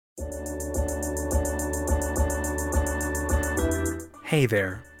Hey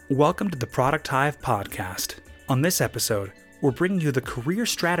there, welcome to the Product Hive podcast. On this episode, we're bringing you the career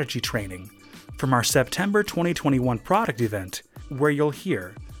strategy training from our September 2021 product event, where you'll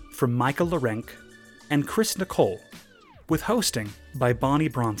hear from Micah Lorenk and Chris Nicole, with hosting by Bonnie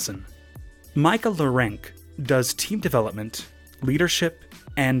Bronson. Micah Lorenk does team development, leadership,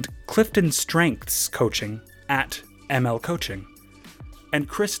 and Clifton Strengths coaching at ML Coaching. And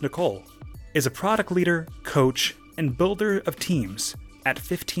Chris Nicole is a product leader, coach, and builder of teams at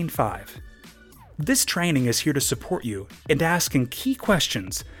 15Five. This training is here to support you in asking key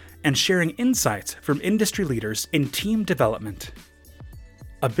questions and sharing insights from industry leaders in team development.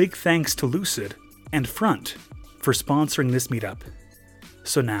 A big thanks to Lucid and Front for sponsoring this meetup.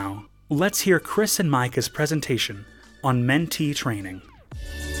 So now, let's hear Chris and Micah's presentation on mentee training.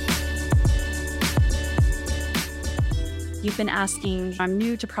 You've been asking, I'm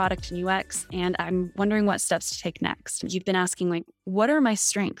new to product and UX, and I'm wondering what steps to take next. You've been asking, what are my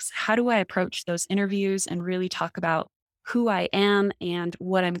strengths? How do I approach those interviews and really talk about who I am and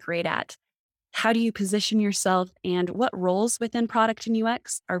what I'm great at? How do you position yourself and what roles within product and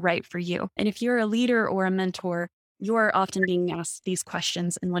UX are right for you? And if you're a leader or a mentor, you're often being asked these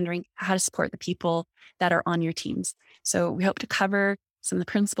questions and wondering how to support the people that are on your teams. So we hope to cover some of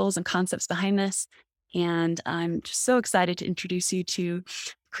the principles and concepts behind this. And I'm just so excited to introduce you to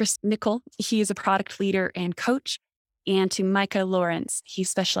Chris Nicole. He is a product leader and coach, and to Micah Lawrence. He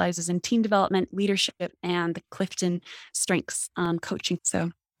specializes in team development, leadership, and the Clifton Strengths coaching.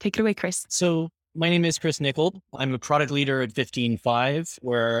 So take it away, Chris. So my name is Chris Nicole. I'm a product leader at 15Five,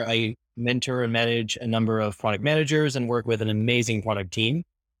 where I mentor and manage a number of product managers and work with an amazing product team.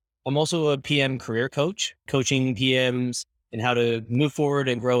 I'm also a PM career coach, coaching PMs in how to move forward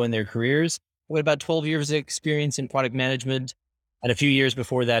and grow in their careers. I had about 12 years of experience in product management and a few years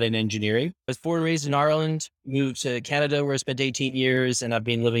before that in engineering. I was born and raised in Ireland, moved to Canada where I spent 18 years, and I've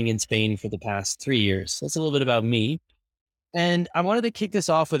been living in Spain for the past 3 years. That's a little bit about me. And I wanted to kick this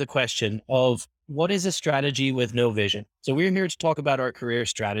off with a question of what is a strategy with no vision? So we're here to talk about our career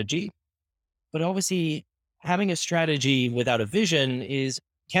strategy, but obviously having a strategy without a vision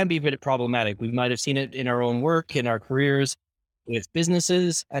can be a bit problematic. We might have seen it in our own work, in our careers, with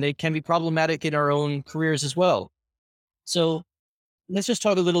businesses, and it can be problematic in our own careers as well. So let's just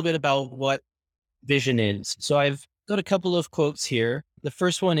talk a little bit about what vision is. So I've got a couple of quotes here. The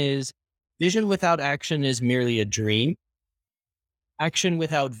first one is, vision without action is merely a dream. Action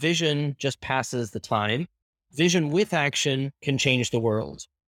without vision just passes the time. Vision with action can change the world.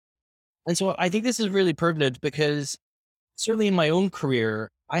 And so I think this is really pertinent because certainly in my own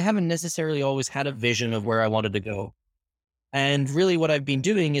career, I haven't necessarily always had a vision of where I wanted to go. And really what I've been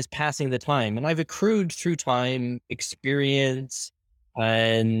doing is passing the time, and I've accrued through time experience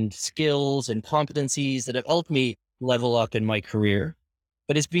and skills and competencies that have helped me level up in my career.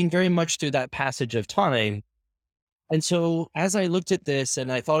 But it's been very much through that passage of time. And so as I looked at this and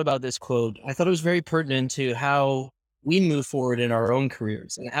I thought about this quote, I thought it was very pertinent to how we move forward in our own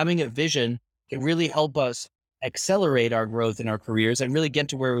careers, and having a vision can really help us accelerate our growth in our careers and really get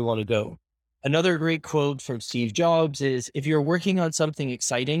to where we want to go. Another great quote from Steve Jobs is, if you're working on something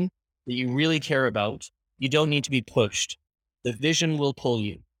exciting that you really care about, you don't need to be pushed. The vision will pull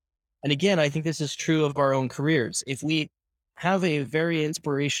you. And again, I think this is true of our own careers. If we have a very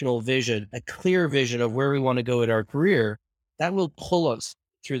inspirational vision, a clear vision of where we want to go in our career, that will pull us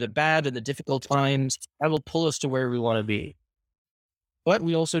through the bad and the difficult times. That will pull us to where we want to be. But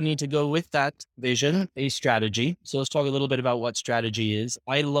we also need to go with that vision, a strategy. So let's talk a little bit about what strategy is.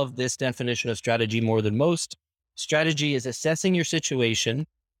 I love this definition of strategy more than most. Strategy is assessing your situation,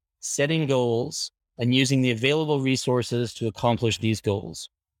 setting goals, and using the available resources to accomplish these goals.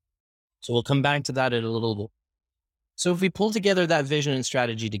 So we'll come back to that in a little bit. So if we pull together that vision and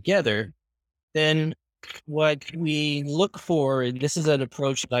strategy together, then what we look for, and this is an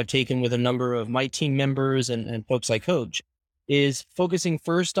approach that I've taken with a number of my team members and folks I coach, is focusing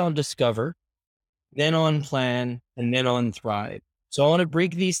first on discover, then on plan, and then on thrive. So I want to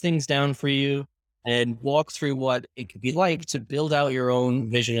break these things down for you and walk through what it could be like to build out your own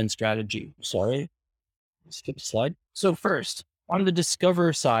vision and strategy. Sorry, skip the slide. So first, on the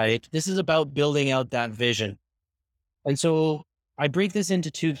discover side, this is about building out that vision. And so I break this into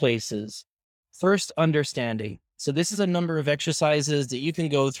two places. First, understanding. So this is a number of exercises that you can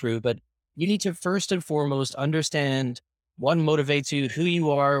go through, but you need to first and foremost understand what motivates you, who you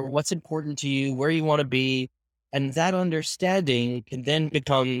are, what's important to you, where you want to be. And that understanding can then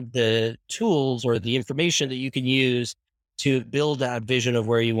become the tools or the information that you can use to build that vision of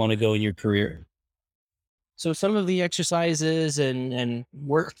where you want to go in your career. So some of the exercises and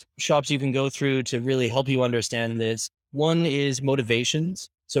workshops you can go through to really help you understand this One is motivations.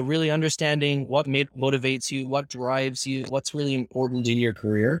 So really understanding what motivates you, what drives you, what's really important in your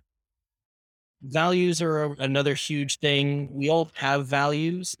career. Values are another huge thing. We all have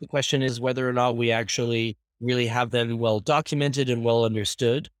values. The question is whether or not we actually really have them well documented and well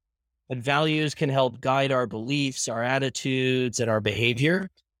understood. And values can help guide our beliefs, our attitudes, and our behavior.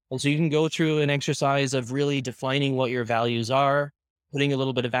 And so you can go through an exercise of really defining what your values are, putting a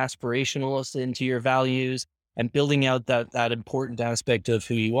little bit of aspirationalness into your values, and building out that important aspect of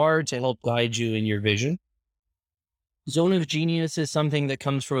who you are to help guide you in your vision. Zone of Genius is something that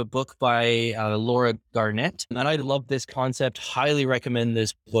comes from a book by Laura Garnett. And I love this concept, highly recommend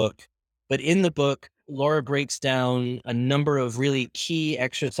this book. But in the book, Laura breaks down a number of really key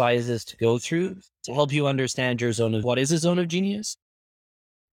exercises to go through to help you understand your zone of what is a zone of genius.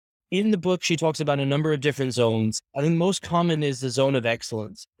 In the book, she talks about a number of different zones. I think most common is the zone of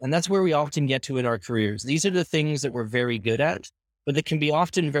excellence. And that's where we often get to in our careers. These are the things that we're very good at, but that can be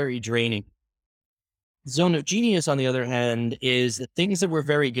often very draining. Zone of genius, on the other hand, is the things that we're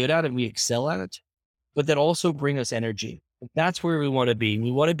very good at and we excel at, but that also bring us energy. That's where we want to be.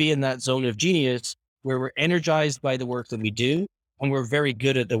 We want to be in that zone of genius where we're energized by the work that we do and we're very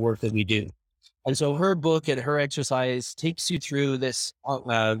good at the work that we do. And so her book and her exercise takes you through this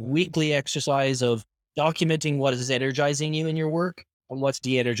weekly exercise of documenting what is energizing you in your work and what's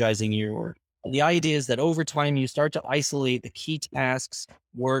de-energizing your work. And the idea is that over time, you start to isolate the key tasks,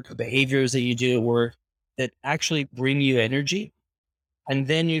 work, behaviors that you do at work that actually bring you energy. And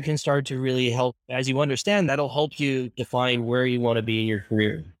then you can start to really help, as you understand, that'll help you define where you want to be in your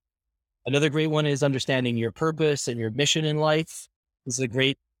career. Another great one is understanding your purpose and your mission in life. This is a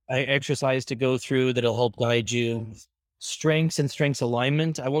great exercise to go through that'll help guide you. Strengths and strengths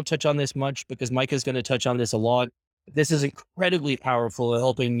alignment. I won't touch on this much because Micah's going to touch on this a lot. This is incredibly powerful at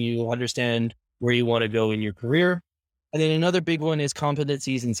helping you understand where you want to go in your career. And then another big one is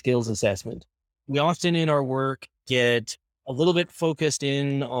competencies and skills assessment. We often in our work get a little bit focused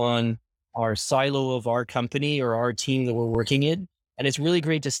in on our silo of our company or our team that we're working in. And it's really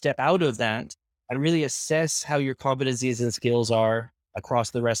great to step out of that and really assess how your competencies and skills are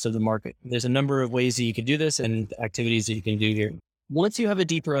across the rest of the market. There's a number of ways that you can do this and activities that you can do here. Once you have a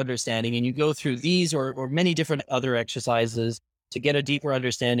deeper understanding and you go through these or many different other exercises to get a deeper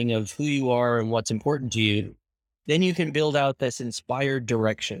understanding of who you are and what's important to you, then you can build out this inspired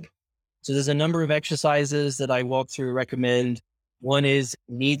direction. So there's a number of exercises that I walk through, recommend. One is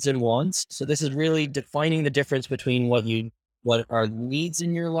needs and wants. So this is really defining the difference between what are needs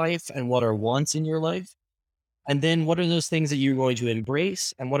in your life and what are wants in your life. And then what are those things that you're going to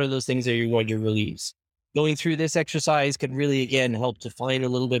embrace and what are those things that you're going to release? Going through this exercise can really, again, help define a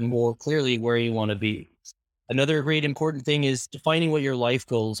little bit more clearly where you want to be. Another great important thing is defining what your life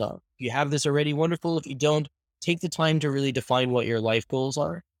goals are. If you have this already, wonderful. If you don't, take the time to really define what your life goals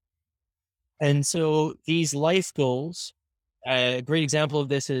are. And so these life goals, a great example of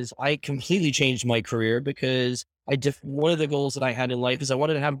this is I completely changed my career because one of the goals that I had in life is I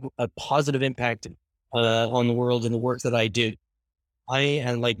wanted to have a positive impact on the world and the work that I do. I,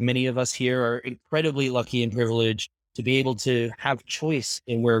 and like many of us here, are incredibly lucky and privileged to be able to have choice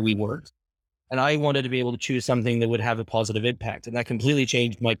in where we work. And I wanted to be able to choose something that would have a positive impact. And that completely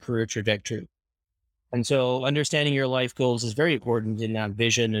changed my career trajectory. And so understanding your life goals is very important in that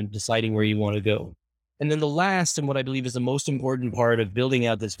vision and deciding where you want to go. And then the last, and what I believe is the most important part of building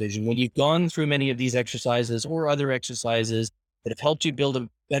out this vision, when you've gone through many of these exercises or other exercises that have helped you build a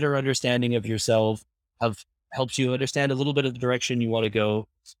better understanding of yourself, have helped you understand a little bit of the direction you want to go,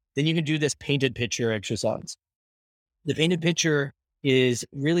 then you can do this painted picture exercise. The painted picture is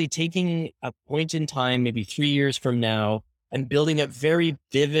really taking a point in time, maybe 3 years from now, and building a very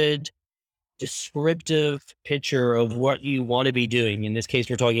vivid, descriptive picture of what you want to be doing. In this case,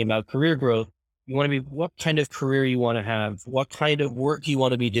 we're talking about career growth. You want to be, what kind of career you want to have, what kind of work you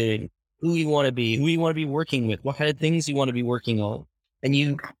want to be doing, who you want to be working with, what kind of things you want to be working on. And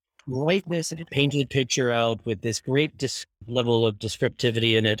you write this painted picture out with this great level of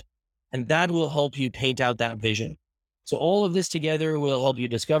descriptivity in it. And that will help you paint out that vision. So all of this together will help you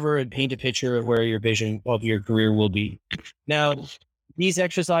discover and paint a picture of where your vision of your career will be. Now, these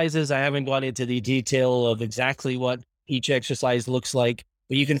exercises, I haven't gone into the detail of exactly what each exercise looks like,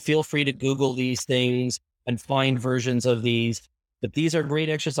 but you can feel free to Google these things and find versions of these. But these are great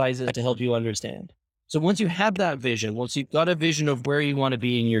exercises to help you understand. So once you have that vision, once you've got a vision of where you want to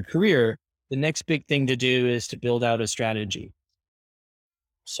be in your career, the next big thing to do is to build out a strategy.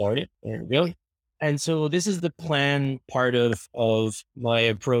 Sorry, there we go. And so this is the plan part of my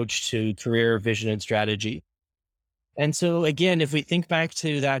approach to career vision and strategy. And so again, if we think back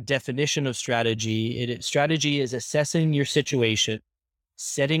to that definition of strategy, strategy is assessing your situation,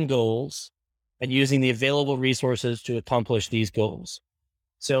 setting goals, and using the available resources to accomplish these goals.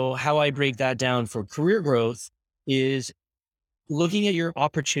 So how I break that down for career growth is looking at your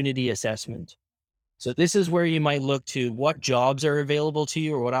opportunity assessment. So this is where you might look to what jobs are available to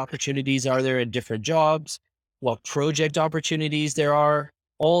you or what opportunities are there in different jobs, what project opportunities there are,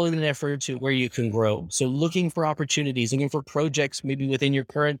 all in an effort to where you can grow. So looking for opportunities, looking for projects maybe within your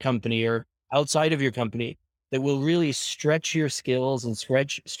current company or outside of your company that will really stretch your skills and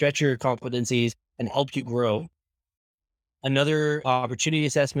stretch your competencies and help you grow. Another opportunity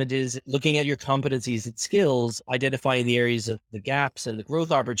assessment is looking at your competencies and skills, identifying the areas of the gaps and the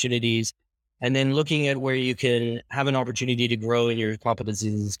growth opportunities, and then looking at where you can have an opportunity to grow in your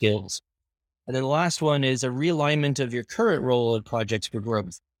competencies and skills. And then the last one is a realignment of your current role in projects for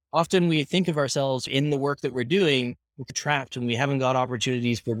growth. Often we think of ourselves in the work that we're doing, we're trapped and we haven't got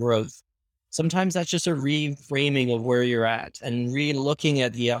opportunities for growth. Sometimes that's just a reframing of where you're at and re-looking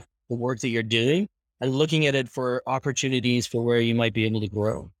at the work that you're doing and looking at it for opportunities for where you might be able to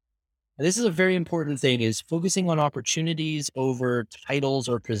grow. And this is a very important thing, is focusing on opportunities over titles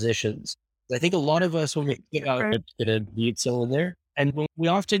or positions. I think a lot of us, when we get out to meet someone there, and when we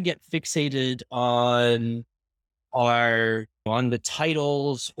often get fixated on the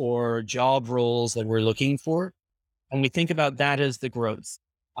titles or job roles that we're looking for, and we think about that as the growth.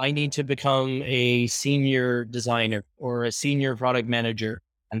 I need to become a senior designer or a senior product manager,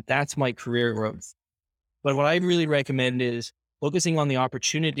 and that's my career growth. But what I really recommend is focusing on the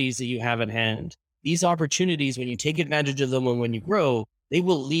opportunities that you have at hand. These opportunities, when you take advantage of them and when you grow, they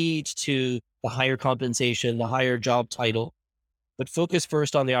will lead to the higher compensation, the higher job title. But focus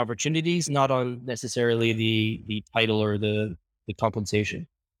first on the opportunities, not on necessarily the title or the compensation.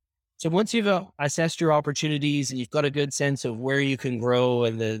 So once you've assessed your opportunities and you've got a good sense of where you can grow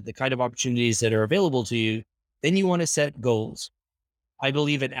and the kind of opportunities that are available to you, then you want to set goals. I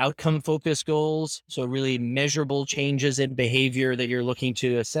believe in outcome-focused goals, so really measurable changes in behavior that you're looking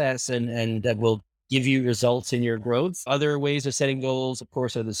to assess and that will give you results in your growth. Other ways of setting goals, of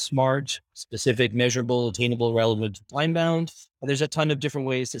course, are the SMART, specific, measurable, attainable, relevant, time-bound. And there's a ton of different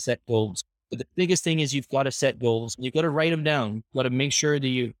ways to set goals. But the biggest thing is you've got to set goals. You've got to write them down. You've got to make sure that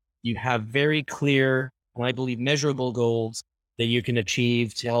you have very clear, and I believe measurable goals that you can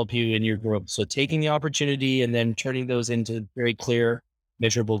achieve to help you in your growth. So taking the opportunity and then turning those into very clear,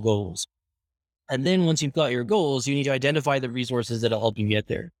 measurable goals. And then once you've got your goals, you need to identify the resources that'll help you get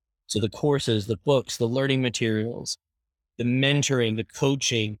there. So the courses, the books, the learning materials, the mentoring, the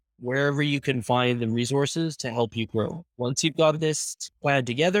coaching, wherever you can find the resources to help you grow. Once you've got this plan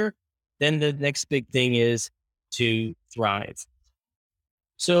together, then the next big thing is to thrive.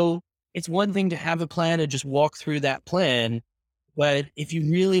 So it's one thing to have a plan and just walk through that plan. But if you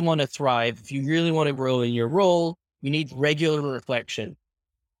really want to thrive, if you really want to grow in your role, you need regular reflection.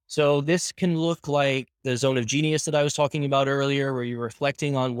 So this can look like the zone of genius that I was talking about earlier, where you're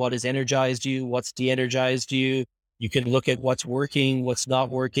reflecting on what has energized you, what's de-energized you. You can look at what's working, what's not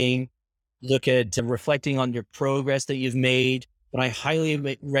working, look at reflecting on your progress that you've made. But I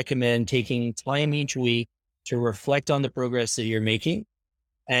highly recommend taking time each week to reflect on the progress that you're making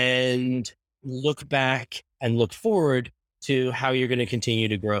and look back and look forward to how you're going to continue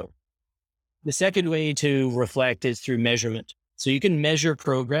to grow. The second way to reflect is through measurement. So you can measure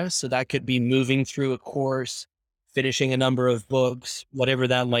progress. So that could be moving through a course, finishing a number of books, whatever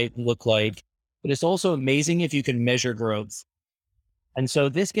that might look like. But it's also amazing if you can measure growth. And so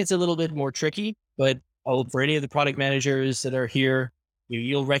this gets a little bit more tricky, but for any of the product managers that are here,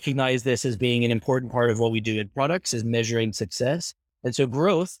 you'll recognize this as being an important part of what we do in products, is measuring success. And so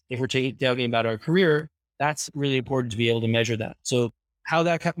growth, if we're talking about our career, that's really important to be able to measure that. So how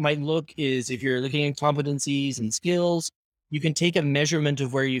that might look is, if you're looking at competencies and skills, you can take a measurement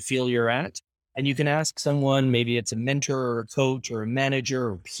of where you feel you're at, and you can ask someone, maybe it's a mentor or a coach or a manager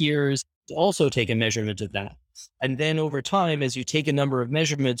or peers, to also take a measurement of that. And then over time, as you take a number of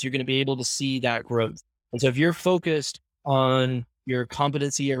measurements, you're going to be able to see that growth. And so if you're focused on your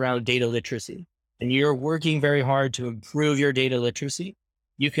competency around data literacy and you're working very hard to improve your data literacy,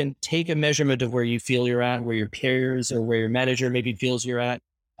 you can take a measurement of where you feel you're at, where your peers or where your manager maybe feels you're at.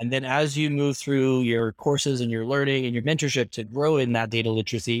 And then as you move through your courses and your learning and your mentorship to grow in that data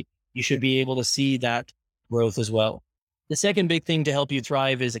literacy, you should be able to see that growth as well. The second big thing to help you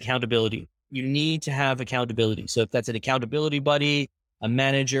thrive is accountability. You need to have accountability. So if that's an accountability buddy, a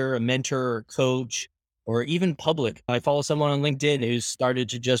manager, a mentor, or coach, or even public. I follow someone on LinkedIn who's started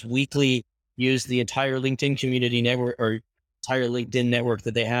to just weekly use the entire LinkedIn community network or entire LinkedIn network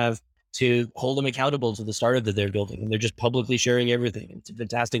that they have to hold them accountable to the startup that they're building. And they're just publicly sharing everything. It's a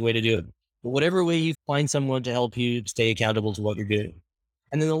fantastic way to do it. But whatever way you find someone to help you stay accountable to what you're doing.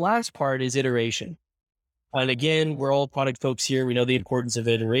 And then the last part is iteration. And again, we're all product folks here. We know the importance of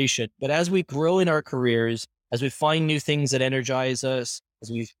iteration. But as we grow in our careers, as we find new things that energize us,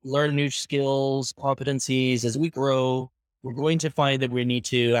 as we learn new skills, competencies, as we grow, we're going to find that we need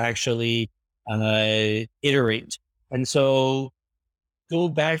to actually iterate. And so go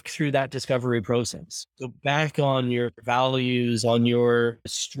back through that discovery process. Go back on your values, on your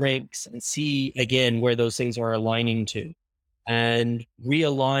strengths, and see again where those things are aligning to, and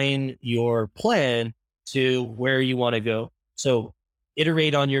realign your plan to where you want to go. So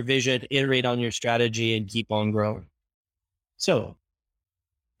iterate on your vision, iterate on your strategy, and keep on growing. So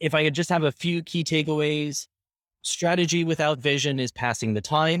if I could just have a few key takeaways, strategy without vision is passing the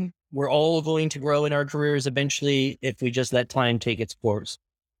time. We're all going to grow in our careers eventually if we just let time take its course.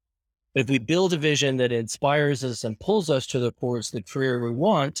 But if we build a vision that inspires us and pulls us to the course, the career we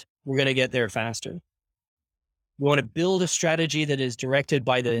want, we're going to get there faster. We want to build a strategy that is directed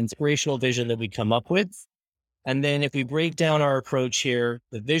by the inspirational vision that we come up with. And then if we break down our approach here,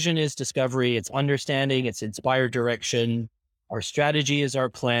 the vision is discovery, it's understanding, it's inspired direction. Our strategy is our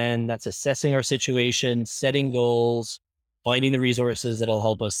plan. That's assessing our situation, setting goals, finding the resources that'll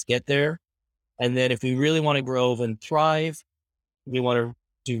help us get there. And then if we really want to grow and thrive, we want to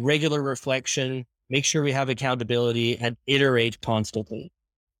do regular reflection, make sure we have accountability, and iterate constantly.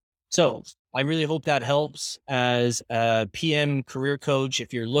 So I really hope that helps as a PM career coach.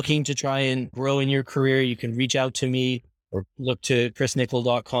 If you're looking to try and grow in your career, you can reach out to me or look to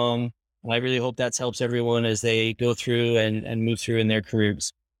chrisnichol.com. And I really hope that helps everyone as they go through and move through in their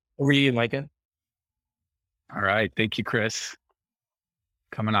careers. Over to you, Micah. All right. Thank you, Chris.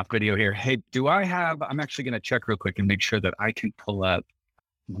 Coming off video here. Hey, I'm actually going to check real quick and make sure that I can pull up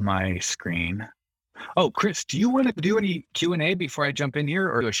my screen. Oh, Chris, do you want to do any Q&A before I jump in here,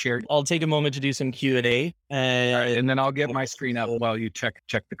 or do a shared? I'll take a moment to do some Q&A. And then I'll get my screen up while you check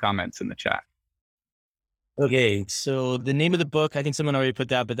the comments in the chat. Okay. So the name of the book, I think someone already put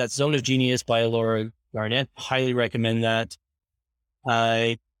that, but that's Zone of Genius by Laura Garnett. Highly recommend that.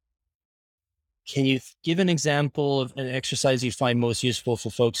 Can you give an example of an exercise you find most useful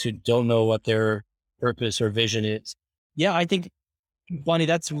for folks who don't know what their purpose or vision is? Yeah, I think, Bonnie,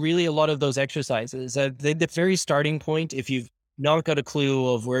 that's really a lot of those exercises. The very starting point, if you've not got a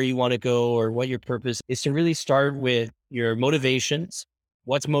clue of where you want to go or what your purpose is, to really start with your motivations,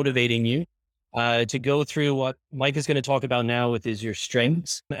 what's motivating you, to go through what Mike is going to talk about now with is your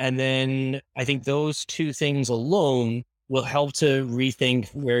strengths. And then I think those two things alone will help to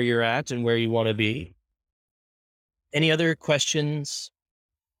rethink where you're at and where you want to be. Any other questions?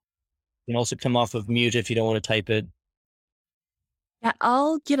 You can also come off of mute if you don't want to type it. Yeah,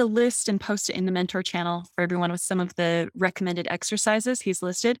 I'll get a list and post it in the mentor channel for everyone with some of the recommended exercises he's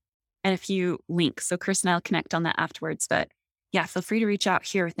listed and a few links. So Chris and I'll connect on that afterwards. But yeah, feel free to reach out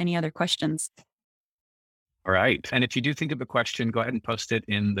here with any other questions. All right. And if you do think of a question, go ahead and post it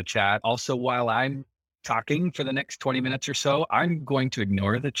in the chat. Also, while I'm talking for the next 20 minutes or so, I'm going to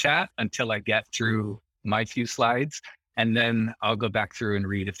ignore the chat until I get through my few slides. And then I'll go back through and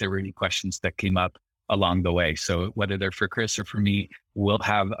read if there were any questions that came up along the way. So whether they're for Chris or for me, we'll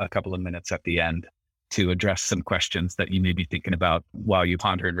have a couple of minutes at the end to address some questions that you may be thinking about while you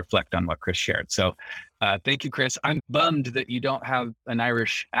ponder and reflect on what Chris shared. So thank you, Chris. I'm bummed that you don't have an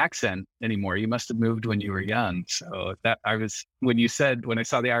Irish accent anymore. You must have moved when you were young. So when I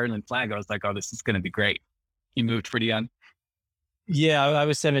saw the Ireland flag, I was like, oh, this is going to be great. You moved pretty young. Yeah, I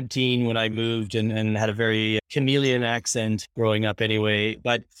was 17 when I moved and had a very chameleon accent growing up anyway,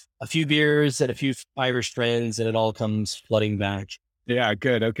 but a few beers and a few Irish friends and it all comes flooding back. Yeah,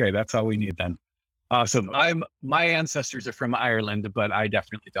 good. Okay. That's all we need then. Awesome. My ancestors are from Ireland, but I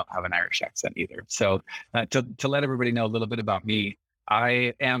definitely don't have an Irish accent either. So to let everybody know a little bit about me,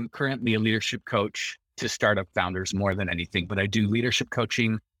 I am currently a leadership coach to startup founders more than anything, but I do leadership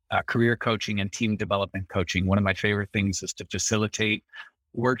coaching, career coaching, and team development coaching. One of my favorite things is to facilitate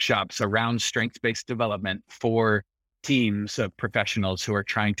workshops around strengths-based development for teams of professionals who are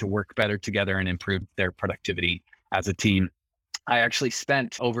trying to work better together and improve their productivity as a team. I actually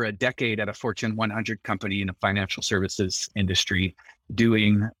spent over a decade at a Fortune 100 company in the financial services industry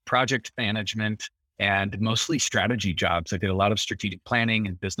doing project management and mostly strategy jobs. I did a lot of strategic planning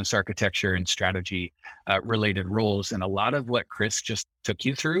and business architecture and strategy related roles. And a lot of what Chris just took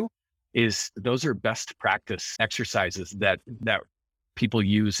you through those are best practice exercises that people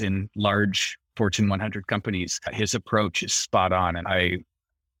use in large Fortune 100 companies. His approach is spot on. And I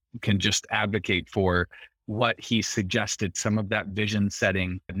can just advocate for what he suggested, some of that vision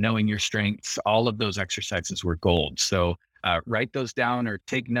setting, knowing your strengths, all of those exercises were gold. So write those down or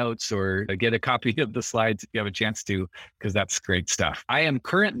take notes or get a copy of the slides if you have a chance to, because that's great stuff. I am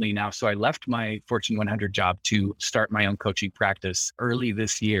currently now, so I left my Fortune 100 job to start my own coaching practice early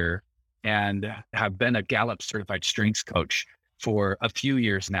this year and have been a Gallup certified strengths coach for a few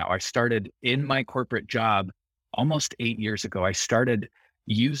years now. I started in my corporate job almost 8 years ago. I started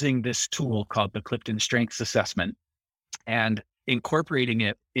using this tool called the Clifton Strengths Assessment and incorporating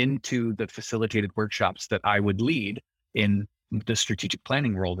it into the facilitated workshops that I would lead in the strategic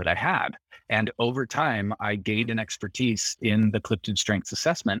planning role that I had. And over time, I gained an expertise in the Clifton Strengths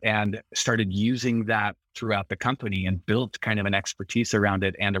Assessment and started using that throughout the company and built kind of an expertise around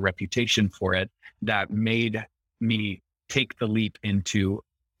it and a reputation for it that made me take the leap into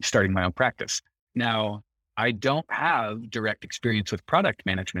starting my own practice. Now, I don't have direct experience with product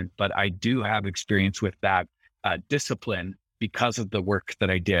management, but I do have experience with that discipline because of the work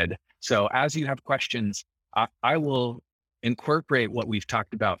that I did. So as you have questions, I will incorporate what we've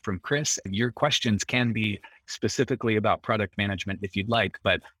talked about from Chris. Your questions can be specifically about product management if you'd like,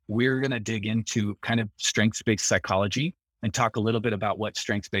 but we're going to dig into kind of strengths-based psychology and talk a little bit about what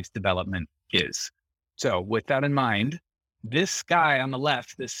strengths-based development is. So with that in mind, this guy on the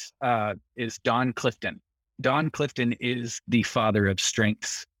left, this is Don Clifton. Don Clifton is the father of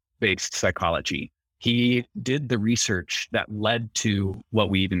strengths-based psychology. He did the research that led to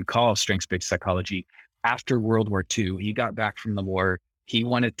what we even call strengths-based psychology. After World War II, he got back from the war. He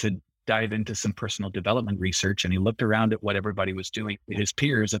wanted to dive into some personal development research, and he looked around at what everybody was doing, his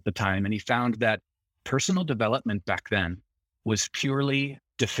peers at the time, and he found that personal development back then was purely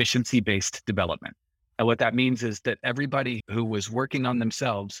deficiency-based development. And what that means is that everybody who was working on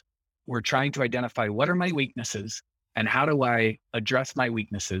themselves were trying to identify what are my weaknesses and how do I address my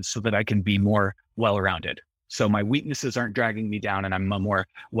weaknesses so that I can be more well-rounded. So my weaknesses aren't dragging me down and I'm a more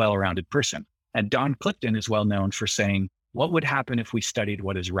well-rounded person. And Don Clifton is well known for saying, what would happen if we studied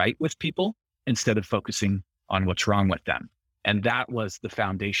what is right with people instead of focusing on what's wrong with them? And that was the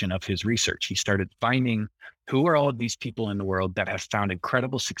foundation of his research. He started finding who are all of these people in the world that have found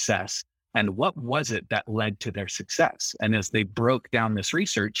incredible success and what was it that led to their success? And as they broke down this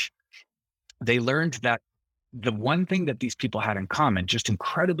research, they learned that the one thing that these people had in common, just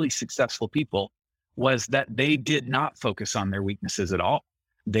incredibly successful people, was that they did not focus on their weaknesses at all.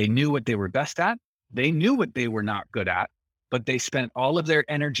 They knew what they were best at. They knew what they were not good at, but they spent all of their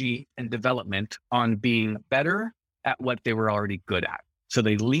energy and development on being better at what they were already good at. So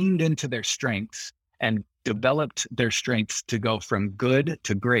they leaned into their strengths and developed their strengths to go from good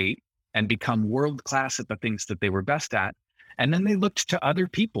to great and become world-class at the things that they were best at. And then they looked to other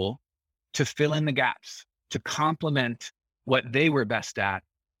people to fill in the gaps, to complement what they were best at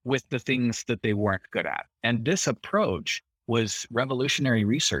with the things that they weren't good at. And this approach was revolutionary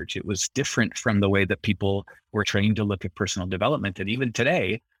research. It was different from the way that people were trained to look at personal development. And even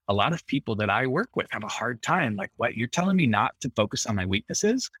today, a lot of people that I work with have a hard time, like, what, you're telling me not to focus on my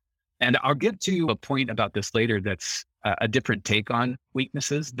weaknesses? And I'll get to a point about this later that's a different take on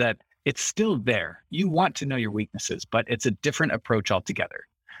weaknesses, that it's still there. You want to know your weaknesses, but it's a different approach altogether.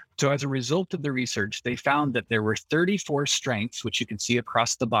 So as a result of the research, they found that there were 34 strengths, which you can see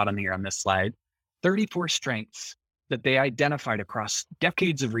across the bottom here on this slide, 34 strengths that they identified across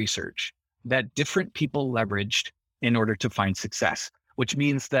decades of research that different people leveraged in order to find success, which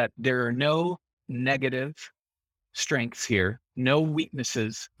means that there are no negative strengths here, no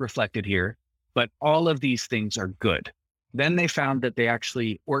weaknesses reflected here, but all of these things are good. Then they found that they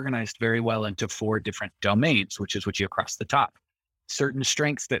actually organized very well into 4 different domains, which is what you across the top. Certain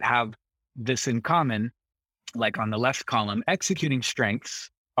strengths that have this in common, like on the left column, executing strengths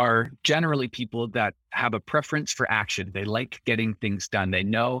are generally people that have a preference for action. They like getting things done. They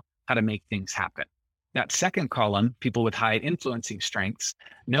know how to make things happen. That second column, people with high influencing strengths,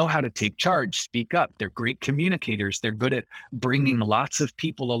 know how to take charge, speak up. They're great communicators. They're good at bringing lots of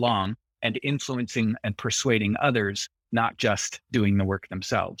people along and influencing and persuading others, not just doing the work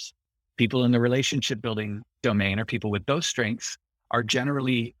themselves. People in the relationship building domain, or people with those strengths, are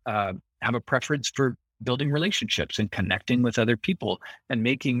generally have a preference for building relationships and connecting with other people and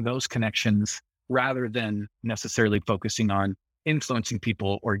making those connections rather than necessarily focusing on influencing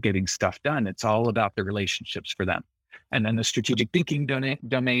people or getting stuff done. It's all about the relationships for them. And then the strategic thinking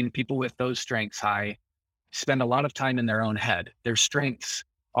domain, people with those strengths high spend a lot of time in their own head. Their strengths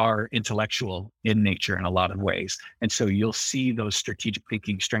are intellectual in nature in a lot of ways. And so you'll see those strategic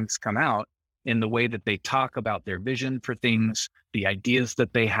thinking strengths come out in the way that they talk about their vision for things, the ideas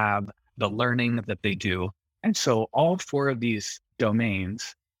that they have, the learning that they do. And so all 4 of these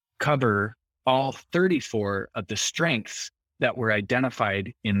domains cover all 34 of the strengths that were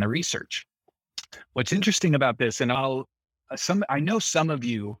identified in the research. What's interesting about this, and I know some of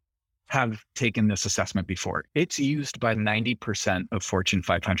you have taken this assessment before. It's used by 90% of Fortune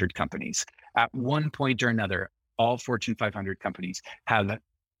 500 companies. At one point or another, all Fortune 500 companies have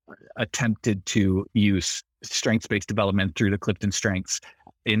attempted to use strengths-based development through the Clifton Strengths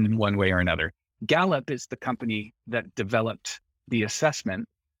in one way or another. Gallup is the company that developed the assessment,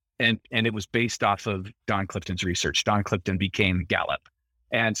 and it was based off of Don Clifton's research. Don Clifton became Gallup.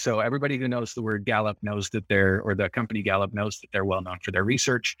 And so everybody who knows the word Gallup knows that the company Gallup knows that they're well known for their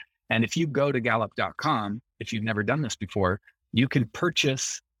research. And if you go to gallup.com, if you've never done this before, you can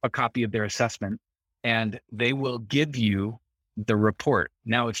purchase a copy of their assessment and they will give you the report.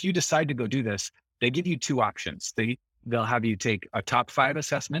 Now, if you decide to go do this, they give you two options. They'll have you take a top 5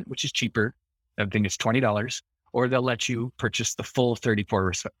 assessment, which is cheaper. I think it's $20, or they'll let you purchase the full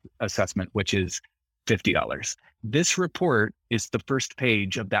 34 assessment, which is $50. This report is the first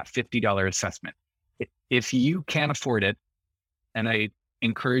page of that $50 assessment. If you can't afford it, and I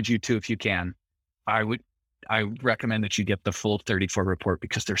encourage you to, if you can, I recommend that you get the full 34 report,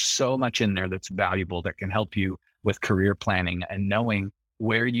 because there's so much in there that's valuable that can help you with career planning and knowing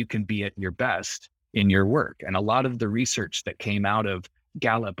where you can be at your best in your work. And a lot of the research that came out of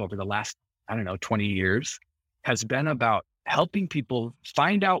Gallup over the last, 20 years has been about helping people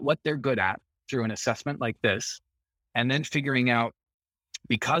find out what they're good at through an assessment like this, and then figuring out,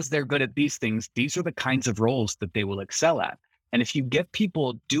 because they're good at these things, these are the kinds of roles that they will excel at. And if you get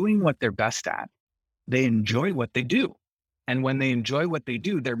people doing what they're best at, they enjoy what they do. And when they enjoy what they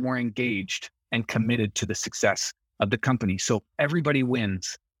do, they're more engaged and committed to the success of the company. So everybody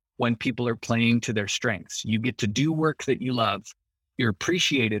wins when people are playing to their strengths. You get to do work that you love. You're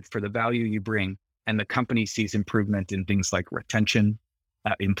appreciated for the value you bring. And the company sees improvement in things like retention,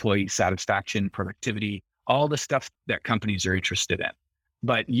 employee satisfaction, productivity, all the stuff that companies are interested in.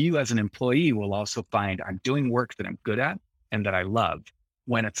 But you as an employee will also find I'm doing work that I'm good at and that I love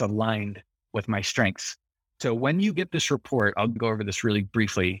when it's aligned with my strengths. So when you get this report, I'll go over this really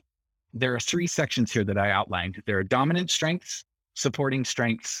briefly. There are 3 sections here that I outlined. There are dominant strengths, supporting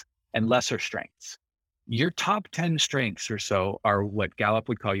strengths, and lesser strengths. Your top 10 strengths or so are what Gallup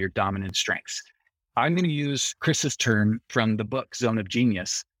would call your dominant strengths. I'm going to use Chris's term from the book Zone of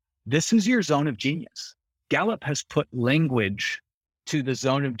Genius. This is your zone of genius. Gallup has put language to the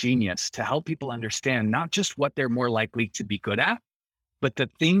zone of genius to help people understand not just what they're more likely to be good at, but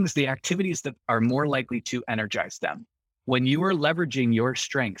the activities that are more likely to energize them. When you are leveraging your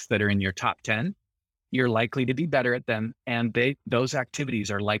strengths that are in your top 10, you're likely to be better at them. And those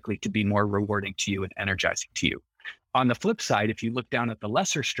activities are likely to be more rewarding to you and energizing to you. On the flip side, if you look down at the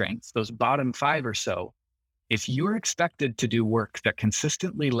lesser strengths, those bottom 5 or so, if you're expected to do work that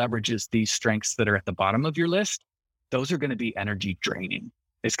consistently leverages these strengths that are at the bottom of your list, those are going to be energy draining.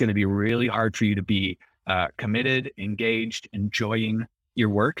 It's going to be really hard for you to be committed, engaged, enjoying your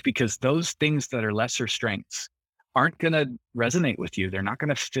work, because those things that are lesser strengths aren't going to resonate with you. They're not going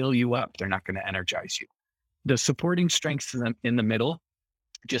to fill you up. They're not going to energize you. The supporting strengths in the middle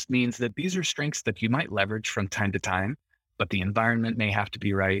just means that these are strengths that you might leverage from time to time, but the environment may have to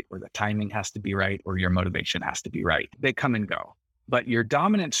be right, or the timing has to be right, or your motivation has to be right. They come and go. But your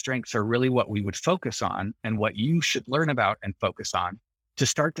dominant strengths are really what we would focus on, and what you should learn about and focus on to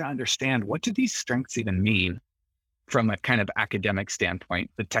start to understand, what do these strengths even mean from a kind of academic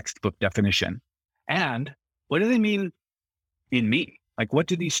standpoint, the textbook definition, and what do they mean in me? Like, what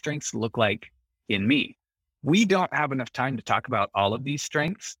do these strengths look like in me? We don't have enough time to talk about all of these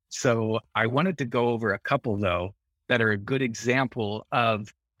strengths. So I wanted to go over a couple, though, that are a good example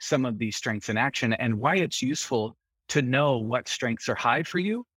of some of these strengths in action, and why it's useful to know what strengths are high for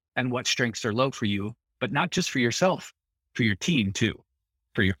you and what strengths are low for you, but not just for yourself, for your team too,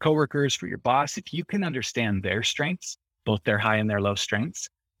 for your coworkers, for your boss. If you can understand their strengths, both their high and their low strengths,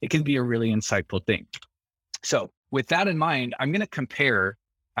 it can be a really insightful thing. So with that in mind, I'm going to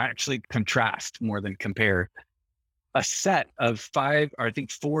contrast more than compare, a set of 5, or I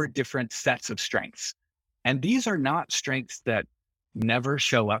think 4 different sets of strengths. And these are not strengths that never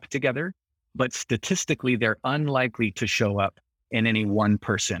show up together, but statistically, they're unlikely to show up in any one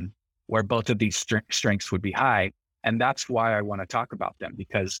person where both of these strengths would be high. And that's why I want to talk about them,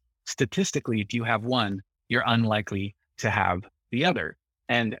 because statistically, if you have one, you're unlikely to have the other.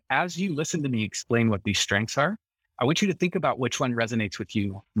 And as you listen to me explain what these strengths are, I want you to think about which one resonates with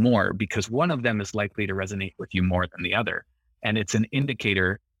you more, because one of them is likely to resonate with you more than the other. And it's an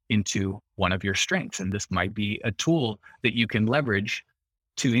indicator into one of your strengths. And this might be a tool that you can leverage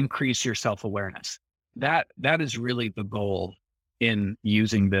to increase your self-awareness. That is really the goal in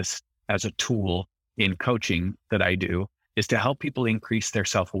using this as a tool in coaching that I do is to help people increase their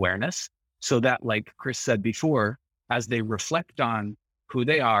self-awareness so that, like Chris said before, as they reflect on who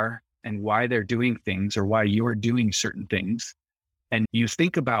they are and why they're doing things or why you're doing certain things, and you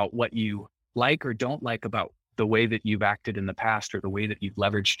think about what you like or don't like about the way that you've acted in the past or the way that you've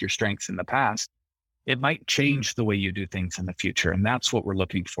leveraged your strengths in the past, it might change the way you do things in the future. And that's what we're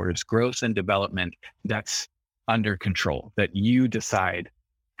looking for, is growth and development that's under control, that you decide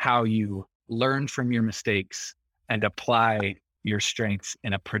how you learn from your mistakes and apply your strengths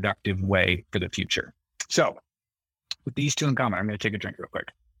in a productive way for the future. So with these two in common, I'm going to take a drink real quick.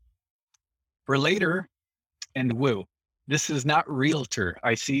 Relator and woo. This is not realtor.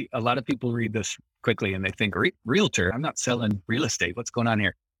 I see a lot of people read this quickly and they think, realtor, I'm not selling real estate. What's going on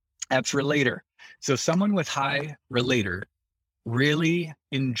here? That's relator. So someone with high relator really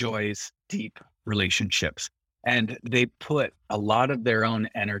enjoys deep relationships, and they put a lot of their own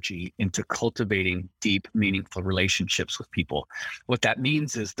energy into cultivating deep, meaningful relationships with people. What that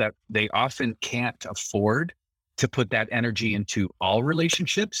means is that they often can't afford to put that energy into all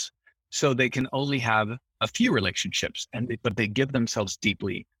relationships. So they can only have a few relationships, but they give themselves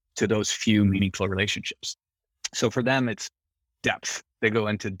deeply to those few meaningful relationships. So for them, it's depth. They go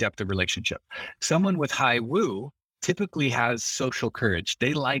into depth of relationship. Someone with high woo typically has social courage.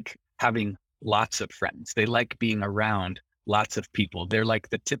 They like having lots of friends. They like being around lots of people. They're like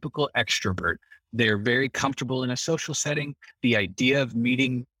the typical extrovert. They're very comfortable in a social setting. The idea of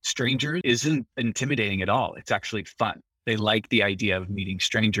meeting strangers isn't intimidating at all. It's actually fun. They like the idea of meeting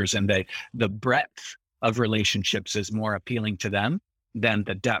strangers, and the breadth of relationships is more appealing to them than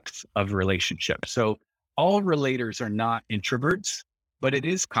the depth of relationships. So all relators are not introverts, but it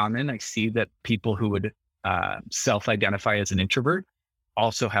is common. I see that people who would self-identify as an introvert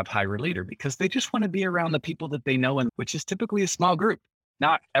also have high relator because they just want to be around the people that they know, and which is typically a small group,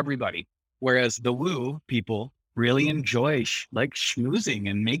 not everybody. Whereas the woo people really enjoy schmoozing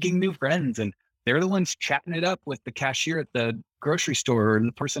and making new friends, and they're the ones chatting it up with the cashier at the grocery store or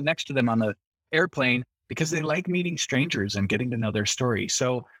the person next to them on the airplane because they like meeting strangers and getting to know their story.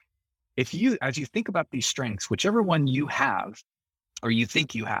 So as you think about these strengths, whichever one you have or you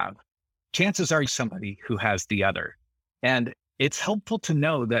think you have, chances are somebody who has the other. And it's helpful to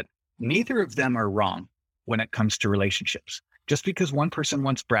know that neither of them are wrong when it comes to relationships. Just because one person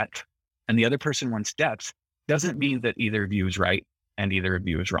wants breadth and the other person wants depth doesn't mean that either of you is right and either of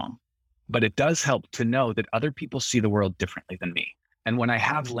you is wrong. But it does help to know that other people see the world differently than me. And when I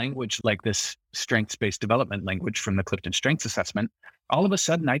have language like this strengths-based development language from the Clifton Strengths Assessment, all of a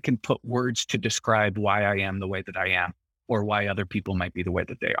sudden I can put words to describe why I am the way that I am, or why other people might be the way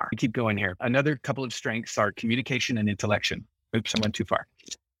that they are. I keep going here. Another couple of strengths are communication and intellection. Oops, I went too far.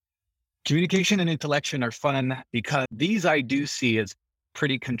 Communication and intellection are fun because these I do see as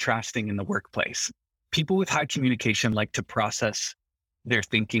pretty contrasting in the workplace. People with high communication like to process their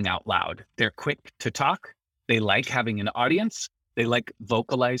thinking out loud. They're quick to talk. They like having an audience. They like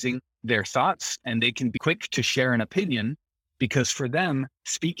vocalizing their thoughts, and they can be quick to share an opinion because for them,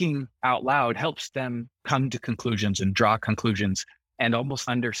 speaking out loud helps them come to conclusions and draw conclusions and almost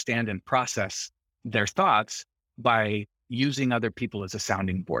understand and process their thoughts by using other people as a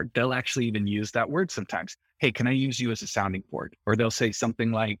sounding board. They'll actually even use that word sometimes. Hey, can I use you as a sounding board? Or they'll say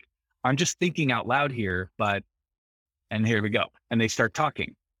something like, I'm just thinking out loud here, and here we go. And they start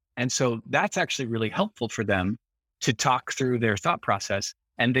talking. And so that's actually really helpful for them to talk through their thought process.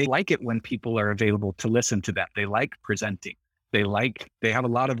 And they like it when people are available to listen to them. They like presenting. They have a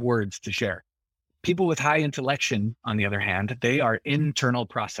lot of words to share. People with high intellection, on the other hand, they are internal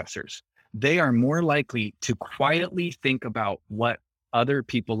processors. They are more likely to quietly think about what other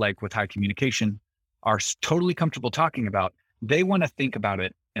people like with high communication are totally comfortable talking about. They want to think about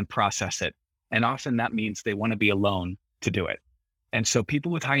it and process it. And often that means they want to be alone to do it. And so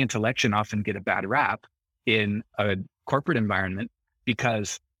people with high intellection often get a bad rap in a corporate environment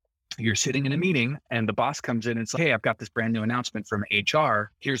because you're sitting in a meeting and the boss comes in and says, hey, I've got this brand new announcement from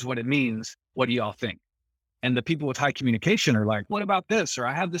HR. Here's what it means. What do y'all think? And the people with high communication are like, what about this? Or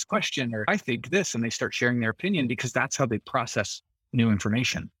I have this question, or I think this, and they start sharing their opinion because that's how they process new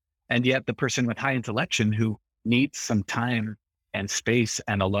information. And yet the person with high intellection who needs some time and space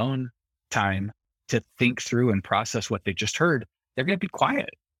and alone time to think through and process what they just heard, they're going to be quiet.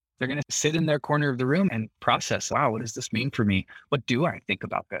 They're going to sit in their corner of the room and process, wow, what does this mean for me? What do I think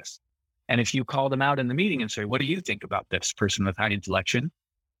about this? And if you call them out in the meeting and say, what do you think about this, person with high intellection?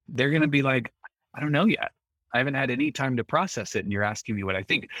 They're going to be like, I don't know yet. I haven't had any time to process it. And you're asking me what I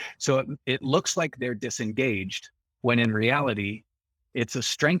think. So it looks like they're disengaged when in reality, it's a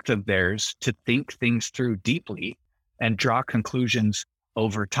strength of theirs to think things through deeply and draw conclusions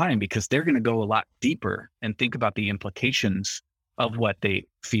over time, because they're going to go a lot deeper and think about the implications of what they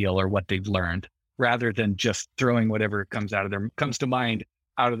feel or what they've learned, rather than just throwing whatever comes to mind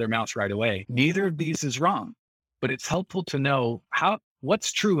out of their mouths right away. Neither of these is wrong, but it's helpful to know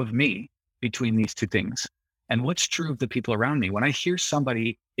what's true of me between these two things and what's true of the people around me. When I hear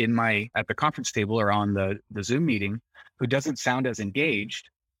somebody at the conference table or on the Zoom meeting who doesn't sound as engaged,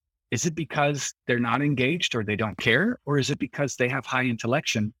 is it because they're not engaged or they don't care? Or is it because they have high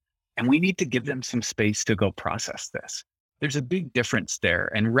intellection and we need to give them some space to go process this? There's a big difference there.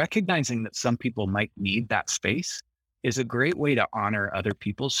 And recognizing that some people might need that space is a great way to honor other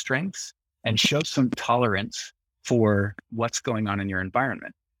people's strengths and show some tolerance for what's going on in your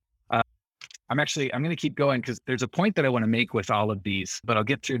environment. I'm going to keep going because there's a point that I want to make with all of these, but I'll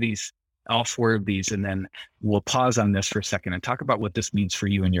get through all 4 of these, and then we'll pause on this for a second and talk about what this means for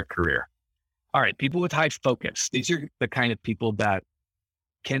you in your career. All right, people with high focus. These are the kind of people that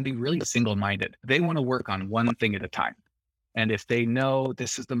can be really single-minded. They want to work on one thing at a time. And if they know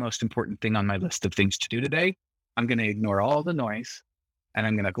this is the most important thing on my list of things to do today, I'm going to ignore all the noise and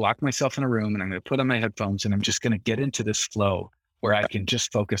I'm going to lock myself in a room and I'm going to put on my headphones and I'm just going to get into this flow where I can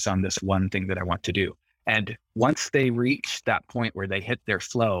just focus on this one thing that I want to do. And once they reach that point where they hit their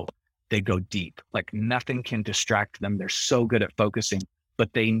flow, they go deep. Like nothing can distract them. They're so good at focusing,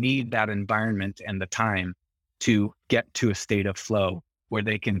 but they need that environment and the time to get to a state of flow where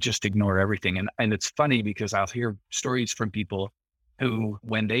they can just ignore everything. And it's funny because I'll hear stories from people who,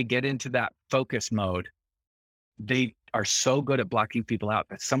 when they get into that focus mode, they are so good at blocking people out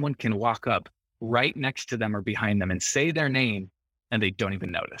that someone can walk up right next to them or behind them and say their name and they don't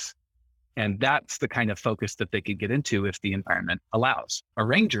even notice. And that's the kind of focus that they could get into if the environment allows.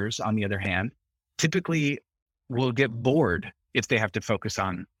 Arrangers, on the other hand, typically will get bored if they have to focus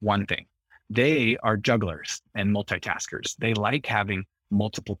on one thing. They are jugglers and multitaskers. They like having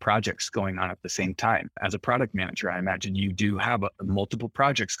multiple projects going on at the same time. As a product manager, I imagine you do have multiple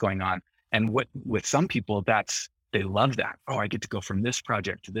projects going on. And with some people, they love that. Oh, I get to go from this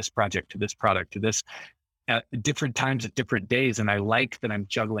project to this project to this product to this at different times at different days. And I like that I'm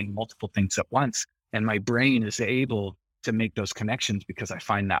juggling multiple things at once. And my brain is able to make those connections because I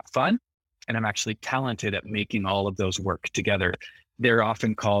find that fun. And I'm actually talented at making all of those work together. They're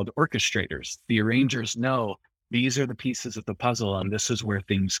often called orchestrators. The arrangers know these are the pieces of the puzzle and this is where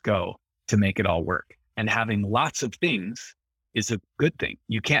things go to make it all work. And having lots of things is a good thing.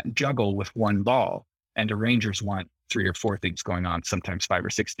 You can't juggle with one ball, and arrangers want 3 or 4 things going on, sometimes 5 or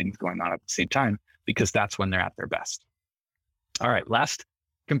 6 things going on at the same time, because that's when they're at their best. All right, last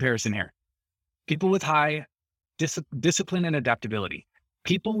comparison here. People with high discipline and adaptability.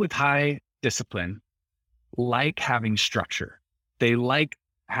 People with high discipline like having structure. They like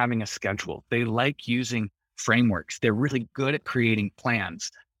having a schedule. They like using frameworks. They're really good at creating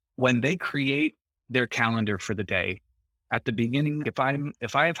plans. When they create their calendar for the day, at the beginning,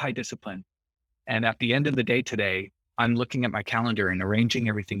 if I have high discipline, and at the end of the day today, I'm looking at my calendar and arranging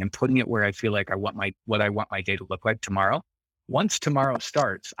everything and putting it where I feel like what I want my day to look like tomorrow. Once tomorrow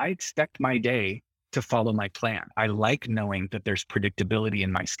starts, I expect my day to follow my plan. I like knowing that there's predictability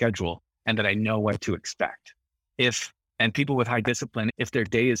in my schedule and that I know what to expect. And people with high discipline, if their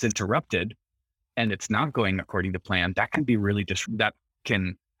day is interrupted and it's not going according to plan, that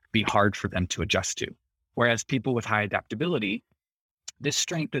can be hard for them to adjust to. Whereas people with high adaptability, this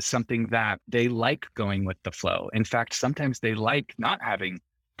strength is something that they like going with the flow. In fact, sometimes they like not having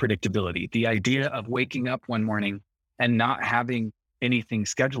predictability. The idea of waking up one morning and not having anything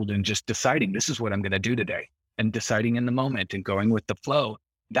scheduled and just deciding this is what I'm going to do today and deciding in the moment and going with the flow,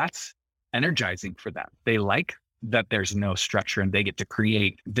 that's energizing for them. They like that there's no structure and they get to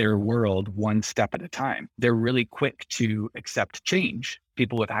create their world one step at a time. They're really quick to accept change.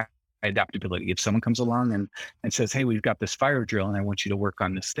 People with high adaptability. If someone comes along and says, hey, we've got this fire drill and I want you to work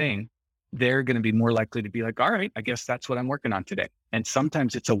on this thing, they're going to be more likely to be like, all right, I guess that's what I'm working on today. And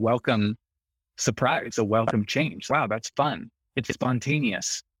sometimes it's a welcome surprise, a welcome change. Wow, that's fun. It's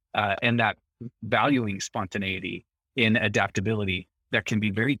spontaneous. And that valuing spontaneity in adaptability that can be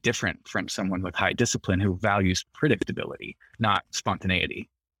very different from someone with high discipline who values predictability, not spontaneity.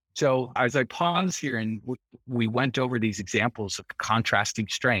 So as I pause here and we went over these examples of contrasting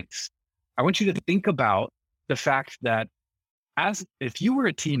strengths, I want you to think about the fact that if you were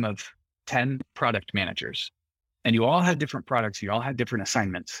a team of 10 product managers and you all had different products, you all had different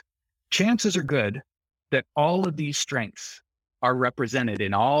assignments, chances are good that all of these strengths are represented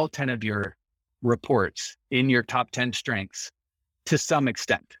in all 10 of your reports in your top 10 strengths to some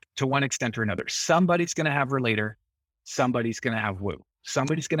extent, to one extent or another. Somebody's going to have relator, somebody's going to have woo.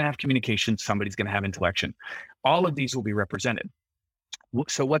 Somebody's going to have communication, somebody's going to have intellection. All of these will be represented.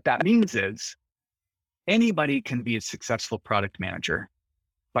 So what that means is anybody can be a successful product manager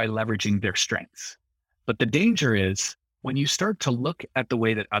by leveraging their strengths. But the danger is when you start to look at the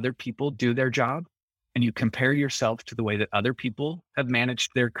way that other people do their job and you compare yourself to the way that other people have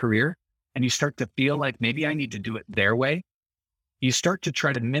managed their career, and you start to feel like maybe I need to do it their way, you start to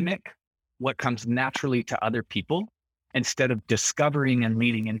try to mimic what comes naturally to other people instead of discovering and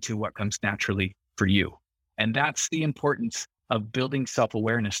leaning into what comes naturally for you. And that's the importance of building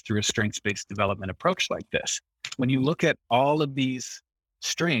self-awareness through a strengths-based development approach like this. When you look at all of these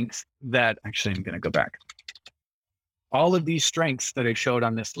strengths that, actually, I'm going to go back. All of these strengths that I showed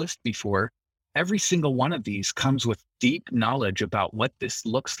on this list before, every single one of these comes with deep knowledge about what this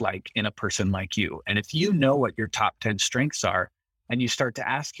looks like in a person like you. And if you know what your top 10 strengths are, and you start to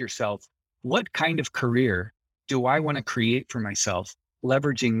ask yourself, what kind of career do I want to create for myself,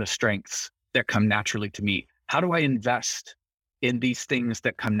 leveraging the strengths that come naturally to me? How do I invest in these things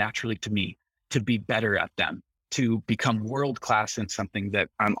that come naturally to me to be better at them, to become world-class in something that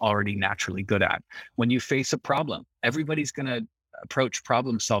I'm already naturally good at? When you face a problem, everybody's going to approach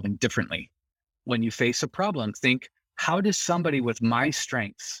problem solving differently. When you face a problem, think, how does somebody with my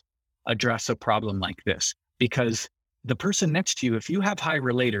strengths address a problem like this? Because the person next to you, if you have high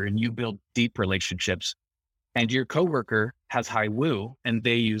relator and you build deep relationships, and your coworker has high woo and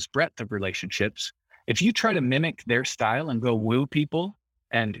they use breadth of relationships, if you try to mimic their style and go woo people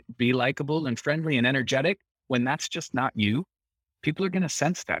and be likable and friendly and energetic, when that's just not you, people are going to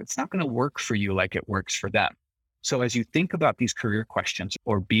sense that. It's not going to work for you like it works for them. So as you think about these career questions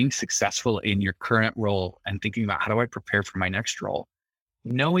or being successful in your current role and thinking about how do I prepare for my next role,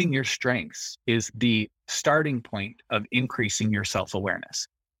 knowing your strengths is the starting point of increasing your self-awareness.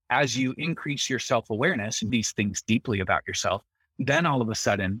 As you increase your self-awareness and these things deeply about yourself, then all of a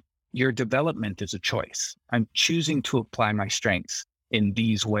sudden, your development is a choice. I'm choosing to apply my strengths in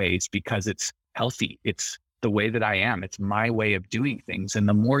these ways because it's healthy. It's the way that I am. It's my way of doing things. And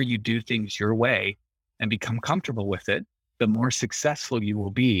the more you do things your way and become comfortable with it, the more successful you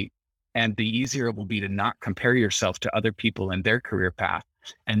will be. And the easier it will be to not compare yourself to other people in their career path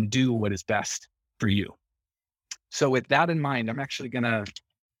and do what is best for you. So with that in mind, I'm going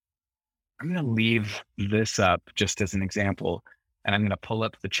to leave this up just as an example, and I'm going to pull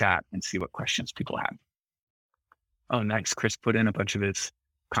up the chat and see what questions people have. Oh, nice. Chris put in a bunch of his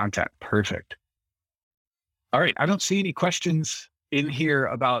content. Perfect. All right. I don't see any questions in here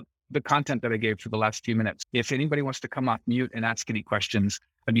about the content that I gave for the last few minutes. If anybody wants to come off mute and ask any questions,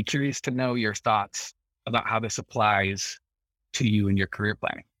 I'd be curious to know your thoughts about how this applies to you in your career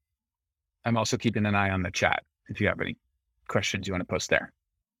planning. I'm also keeping an eye on the chat if you have any questions you want to post there.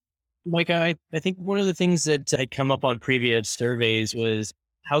 Mike, I think one of the things that had come up on previous surveys was,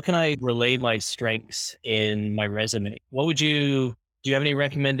 how can I relay my strengths in my resume? Do you have any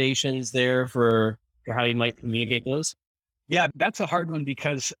recommendations there for how you might communicate those? Yeah, that's a hard one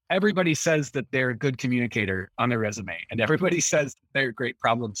because everybody says that they're a good communicator on their resume and everybody says they're a great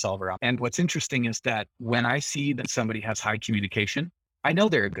problem solver. And what's interesting is that when I see that somebody has high communication, I know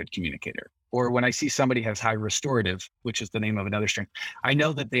they're a good communicator. Or when I see somebody has high restorative, which is the name of another strength, I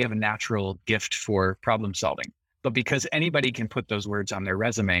know that they have a natural gift for problem solving. But because anybody can put those words on their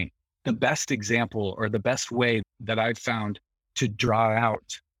resume, the best example or the best way that I've found to draw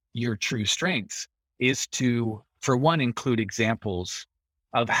out your true strengths is to, for one, include examples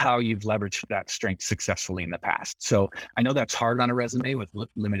of how you've leveraged that strength successfully in the past. So I know that's hard on a resume with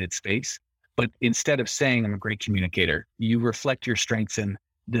limited space, but instead of saying I'm a great communicator, you reflect your strengths in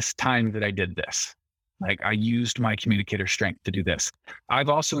this time that I did this. Like I used my communicator strength to do this. I've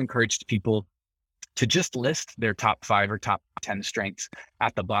also encouraged people to just list their top 5 or top 10 strengths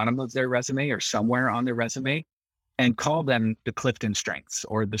at the bottom of their resume or somewhere on their resume and call them the Clifton strengths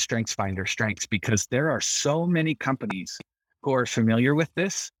or the StrengthsFinder strengths, because there are so many companies who are familiar with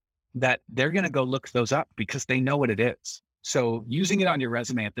this that they're going to go look those up because they know what it is. So using it on your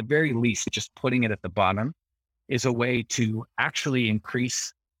resume, at the very least, just putting it at the bottom is a way to actually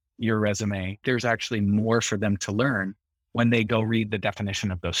increase your resume. There's actually more for them to learn when they go read the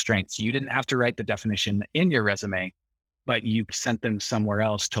definition of those strengths. You didn't have to write the definition in your resume, but you sent them somewhere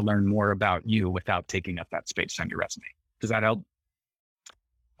else to learn more about you without taking up that space on your resume. Does that help?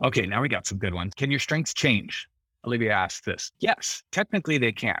 Okay, now we got some good ones. Can your strengths change? Olivia asked this. Yes, technically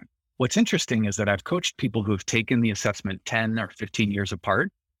they can. What's interesting is that I've coached people who've taken the assessment 10 or 15 years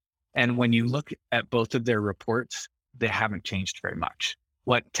apart. And when you look at both of their reports, they haven't changed very much.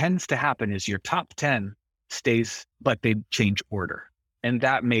 What tends to happen is your top 10 stays, but they change order. And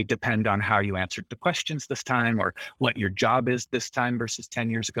that may depend on how you answered the questions this time or what your job is this time versus 10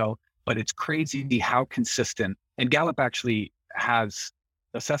 years ago. But it's crazy how consistent. And Gallup actually has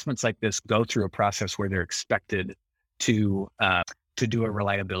assessments like this go through a process where they're expected to do a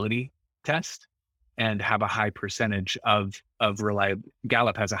reliability test and have a high percentage of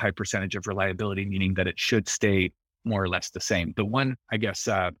Gallup has a high percentage of reliability, meaning that it should stay more or less the same. The one, I guess,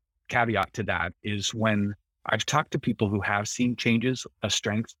 caveat to that is when I've talked to people who have seen changes, a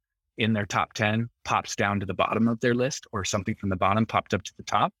strength in their top 10 pops down to the bottom of their list, or something from the bottom popped up to the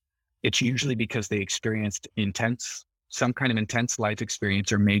top. It's usually because they experienced some kind of intense life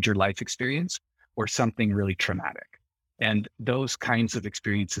experience or major life experience, or something really traumatic. And those kinds of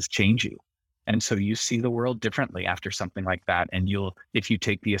experiences change you. And so you see the world differently after something like that. And if you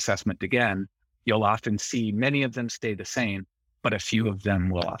take the assessment again, you'll often see many of them stay the same, but a few of them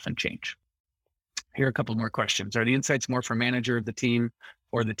will often change. Here are a couple more questions. Are the insights more for manager of the team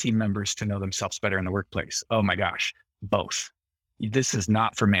or the team members to know themselves better in the workplace? Oh my gosh, both. This is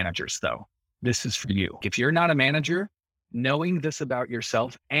not for managers though. This is for you. If you're not a manager, knowing this about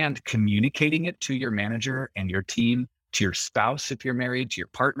yourself and communicating it to your manager and your team, to your spouse, if you're married, to your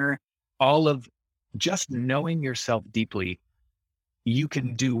partner, all of just knowing yourself deeply, you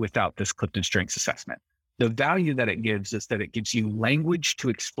can do without this Clifton Strengths Assessment. The value that it gives is that it gives you language to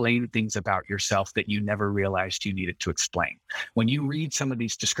explain things about yourself that you never realized you needed to explain. When you read some of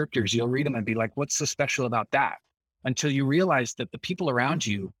these descriptors, you'll read them and be like, what's so special about that? Until you realize that the people around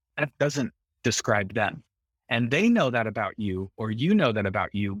you, that doesn't describe them. And they know that about you, or you know that about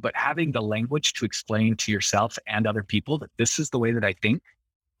you, but having the language to explain to yourself and other people that this is the way that I think,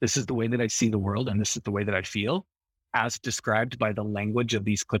 this is the way that I see the world, and this is the way that I feel, as described by the language of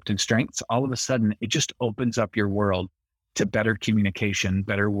these Clifton Strengths, all of a sudden, it just opens up your world to better communication,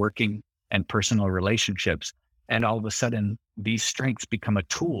 better working and personal relationships. And all of a sudden, these strengths become a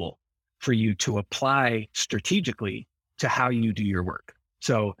tool for you to apply strategically to how you do your work.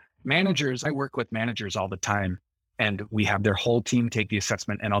 So managers, I work with managers all the time, and we have their whole team take the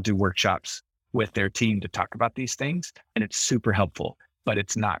assessment, and I'll do workshops with their team to talk about these things. And it's super helpful, but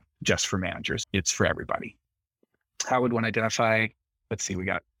it's not just for managers, it's for everybody. How would one identify, let's see, we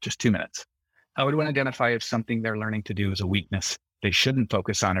got just 2 minutes. How would one identify if something they're learning to do is a weakness they shouldn't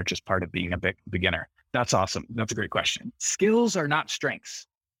focus on or just part of being a beginner? That's awesome. That's a great question. Skills are not strengths.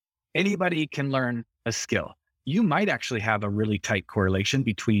 Anybody can learn a skill. You might actually have a really tight correlation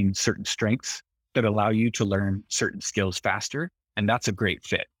between certain strengths that allow you to learn certain skills faster. And that's a great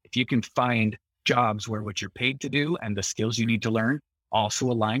fit. If you can find jobs where what you're paid to do and the skills you need to learn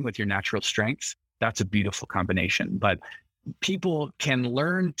also align with your natural strengths, that's a beautiful combination. But people can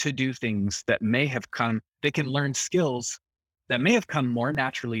learn to do things that they can learn skills that may have come more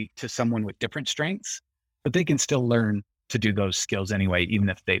naturally to someone with different strengths, but they can still learn to do those skills anyway, even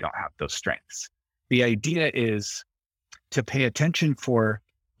if they don't have those strengths. The idea is to pay attention for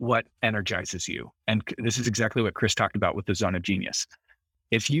what energizes you. And this is exactly what Chris talked about with the zone of genius.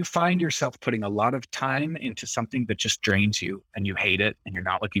 If you find yourself putting a lot of time into something that just drains you and you hate it and you're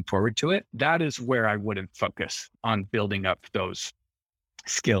not looking forward to it, that is where I wouldn't focus on building up those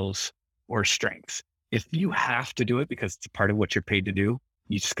skills or strengths. If you have to do it because it's part of what you're paid to do,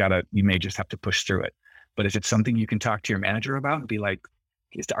 you may just have to push through it. But if it's something you can talk to your manager about and be like,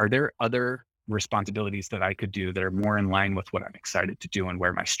 are there other responsibilities that I could do that are more in line with what I'm excited to do and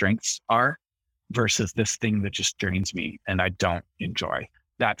where my strengths are versus this thing that just drains me and I don't enjoy?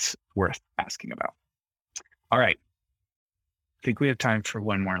 That's worth asking about. All right. I think we have time for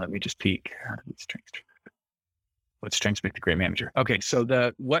one more. Let me just peek. What strengths make the great manager? Okay, so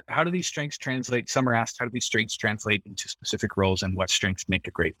how do these strengths translate? Some are asked, how do these strengths translate into specific roles and what strengths make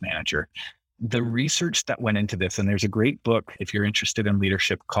a great manager? The research that went into this, and there's a great book if you're interested in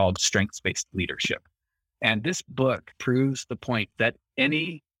leadership called Strengths-Based Leadership. And this book proves the point that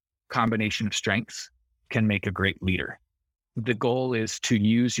any combination of strengths can make a great leader. The goal is to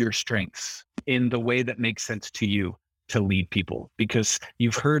use your strengths in the way that makes sense to you to lead people, because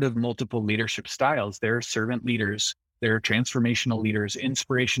you've heard of multiple leadership styles. There are servant leaders, there are transformational leaders,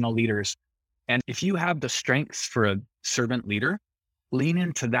 inspirational leaders. And if you have the strengths for a servant leader, lean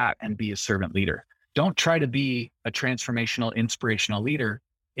into that and be a servant leader. Don't try to be a transformational, inspirational leader.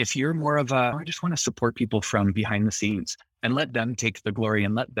 If you're more of I just want to support people from behind the scenes and let them take the glory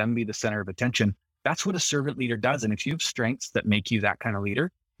and let them be the center of attention, that's what a servant leader does. And if you have strengths that make you that kind of leader,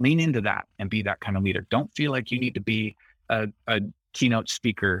 lean into that and be that kind of leader. Don't feel like you need to be a keynote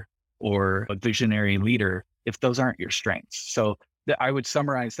speaker or a visionary leader if those aren't your strengths. So I would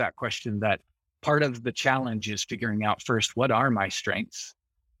summarize that question that part of the challenge is figuring out first, what are my strengths?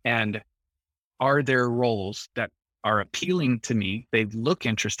 And are there roles that are appealing to me, they look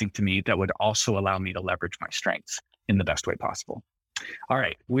interesting to me, that would also allow me to leverage my strengths in the best way possible? All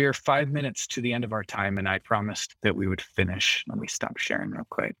right. We're 5 minutes to the end of our time, and I promised that we would finish. Let me stop sharing real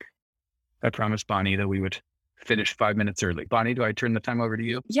quick. I promised Bonnie that we would finish 5 minutes early. Bonnie, do I turn the time over to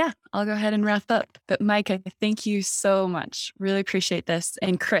you? Yeah, I'll go ahead and wrap up. But Micah, thank you so much. Really appreciate this.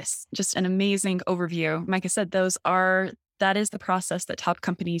 And Chris, just an amazing overview. Micah said that is the process that top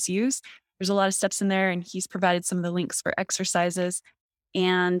companies use. There's a lot of steps in there, and he's provided some of the links for exercises.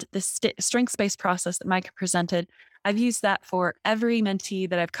 And the strengths-based process that Micah presented, I've used that for every mentee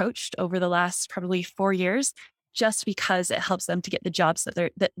that I've coached over the last probably 4 years, just because it helps them to get the jobs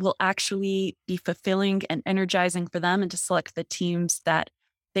that will actually be fulfilling and energizing for them, and to select the teams that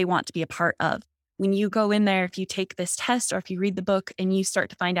they want to be a part of. When you go in there, if you take this test or if you read the book and you start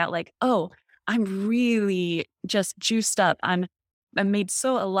to find out like, oh, I'm really just juiced up. I'm made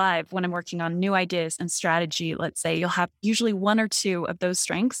so alive when I'm working on new ideas and strategy. Let's say you'll have usually 1 or 2 of those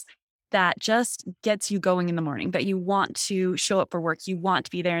strengths that just gets you going in the morning, that you want to show up for work. You want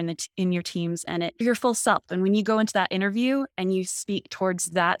to be there in your teams and your full self. And when you go into that interview and you speak towards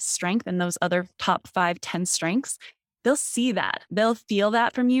that strength and those other top 5, 10 strengths, they'll see that, they'll feel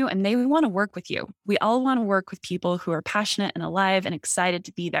that from you, and they want to work with you. We all want to work with people who are passionate and alive and excited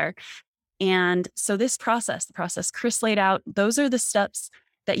to be there. And so this process, the process Chris laid out, those are the steps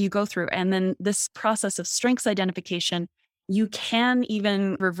that you go through. And then this process of strengths identification, you can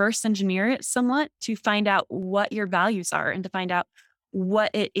even reverse engineer it somewhat to find out what your values are and to find out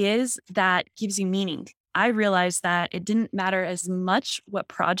what it is that gives you meaning. I realized that it didn't matter as much what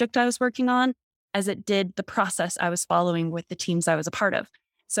project I was working on as it did the process I was following with the teams I was a part of.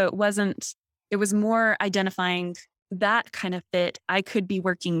 So it was more identifying that kind of fit. I could be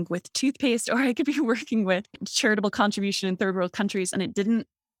working with toothpaste, or I could be working with charitable contribution in third world countries. And it didn't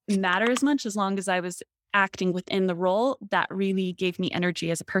matter as much as long as I was acting within the role that really gave me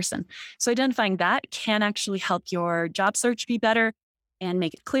energy as a person. So identifying that can actually help your job search be better and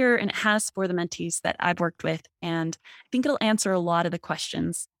make it clearer. And it has for the mentees that I've worked with. And I think it'll answer a lot of the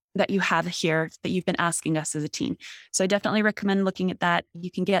questions that you have here that you've been asking us as a team. So I definitely recommend looking at that. You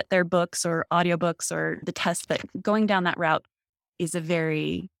can get their books or audiobooks or the test, but going down that route is a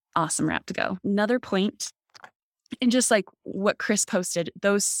very awesome route to go. Another point, and just like what Chris posted,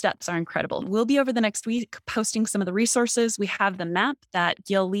 those steps are incredible. We'll be over the next week posting some of the resources. We have the map that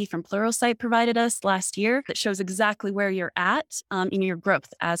Gil Lee from Pluralsight provided us last year that shows exactly where you're at in your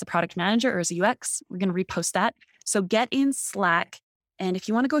growth as a product manager or as a UX. We're going to repost that. So get in Slack. And if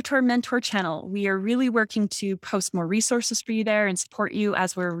you want to go to our mentor channel, we are really working to post more resources for you there and support you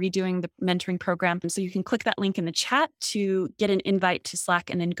as we're redoing the mentoring program. And so you can click that link in the chat to get an invite to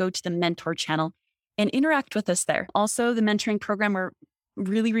Slack and then go to the mentor channel and interact with us there. Also, the mentoring program, we're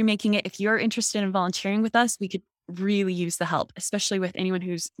really remaking it. If you're interested in volunteering with us, we could really use the help, especially with anyone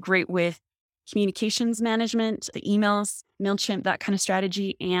who's great with communications management, the emails, MailChimp, that kind of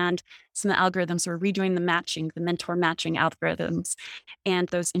strategy, and some of the algorithms. We're redoing the mentor matching algorithms, and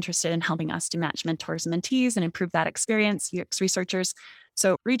those interested in helping us to match mentors and mentees and improve that experience, UX researchers.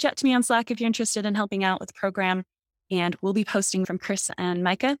 So reach out to me on Slack if you're interested in helping out with the program. And we'll be posting from Chris and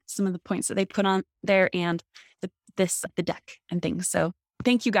Micah some of the points that they put on there and the deck and things. So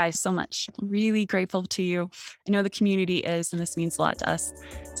thank you guys so much. I'm really grateful to you. I know the community is, and this means a lot to us.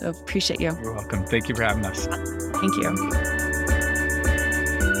 So appreciate you. You're welcome. Thank you for having us. Thank you.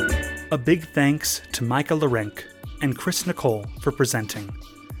 A big thanks to Micah Larenk and Chris Nicole for presenting.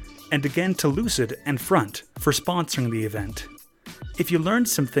 And again to Lucid and Front for sponsoring the event. If you learned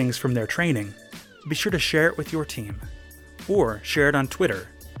some things from their training, be sure to share it with your team, or share it on Twitter,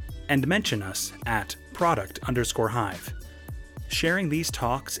 and mention us at product_hive. Sharing these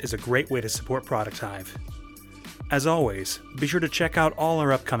talks is a great way to support Product Hive. As always, be sure to check out all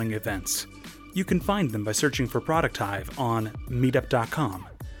our upcoming events. You can find them by searching for Product Hive on meetup.com.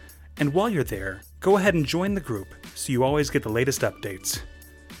 And while you're there, go ahead and join the group so you always get the latest updates.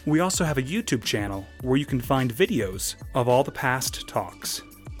 We also have a YouTube channel where you can find videos of all the past talks.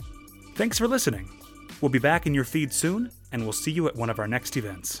 Thanks for listening. We'll be back in your feed soon, and we'll see you at one of our next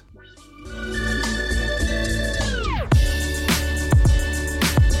events.